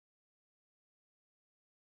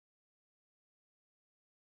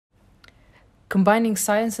Combining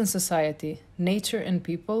science and society, nature and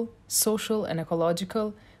people, social and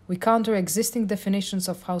ecological, we counter existing definitions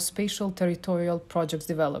of how spatial territorial projects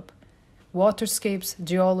develop. Waterscapes,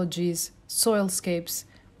 geologies, soilscapes,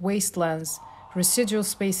 wastelands, residual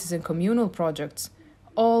spaces and communal projects,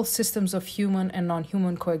 all systems of human and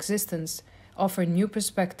non-human coexistence, offer new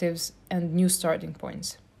perspectives and new starting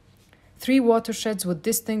points. 3 watersheds with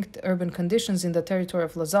distinct urban conditions in the territory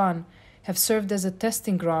of Lausanne have served as a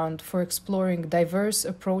testing ground for exploring diverse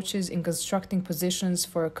approaches in constructing positions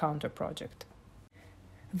for a counter-project.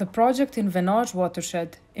 The project in Venage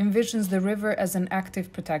watershed envisions the river as an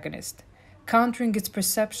active protagonist, countering its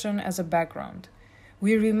perception as a background.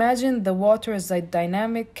 We reimagine the water as a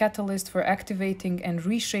dynamic catalyst for activating and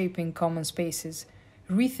reshaping common spaces,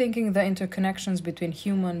 rethinking the interconnections between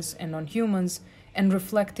humans and non-humans, and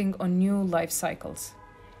reflecting on new life cycles.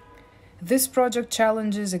 This project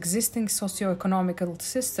challenges existing socio-economical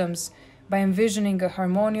systems by envisioning a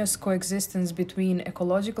harmonious coexistence between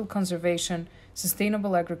ecological conservation,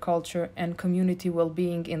 sustainable agriculture, and community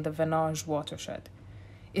well-being in the Venage watershed.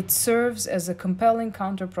 It serves as a compelling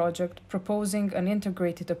counter-project proposing an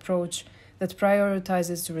integrated approach that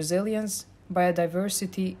prioritizes resilience,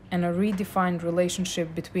 biodiversity, and a redefined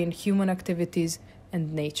relationship between human activities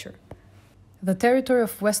and nature. The territory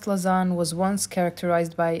of West Lausanne was once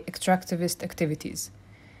characterized by extractivist activities.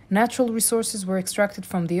 Natural resources were extracted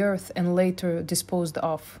from the earth and later disposed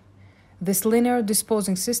of. This linear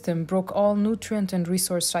disposing system broke all nutrient and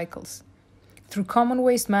resource cycles. Through common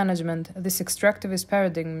waste management, this extractivist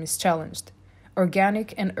paradigm is challenged.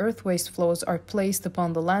 Organic and earth waste flows are placed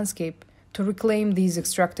upon the landscape to reclaim these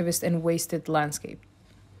extractivist and wasted landscape.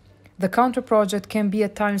 The counter-project can be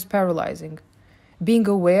at times paralyzing. Being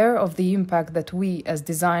aware of the impact that we as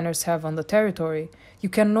designers have on the territory, you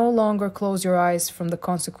can no longer close your eyes from the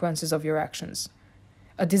consequences of your actions.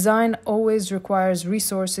 A design always requires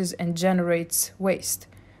resources and generates waste,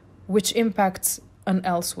 which impacts on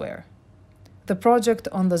elsewhere. The project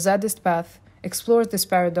on the Zadist path explores this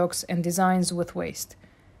paradox and designs with waste.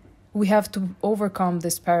 We have to overcome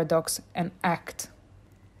this paradox and act.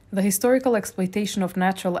 The historical exploitation of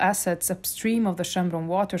natural assets upstream of the Chambron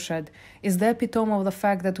watershed is the epitome of the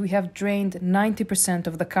fact that we have drained 90%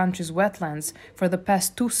 of the country's wetlands for the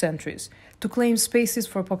past 2 centuries to claim spaces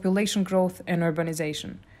for population growth and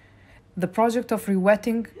urbanization. The project of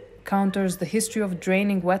rewetting counters the history of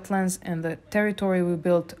draining wetlands and the territory we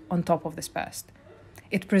built on top of this past.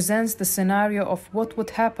 It presents the scenario of what would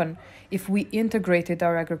happen if we integrated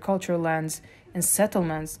our agricultural lands and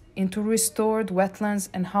settlements into restored wetlands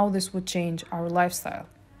and how this would change our lifestyle.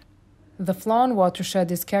 The Flan watershed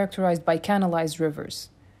is characterized by canalized rivers,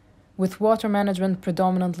 with water management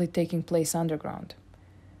predominantly taking place underground.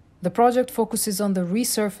 The project focuses on the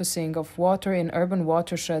resurfacing of water in urban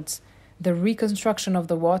watersheds, the reconstruction of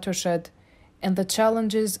the watershed, and the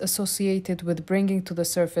challenges associated with bringing to the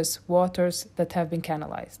surface waters that have been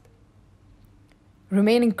canalized.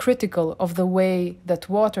 Remaining critical of the way that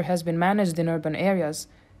water has been managed in urban areas,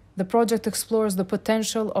 the project explores the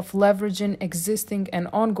potential of leveraging existing and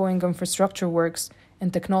ongoing infrastructure works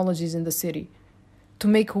and technologies in the city to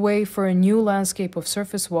make way for a new landscape of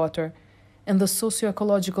surface water and the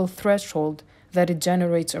socio-ecological threshold that it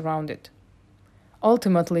generates around it.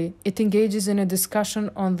 Ultimately, it engages in a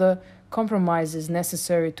discussion on the compromises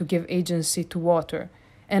necessary to give agency to water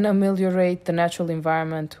and ameliorate the natural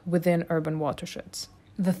environment within urban watersheds.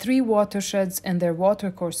 The 3 watersheds and their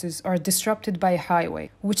watercourses are disrupted by a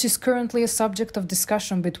highway, which is currently a subject of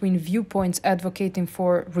discussion between viewpoints advocating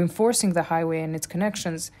for reinforcing the highway and its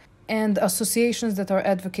connections, and associations that are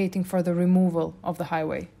advocating for the removal of the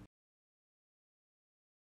highway.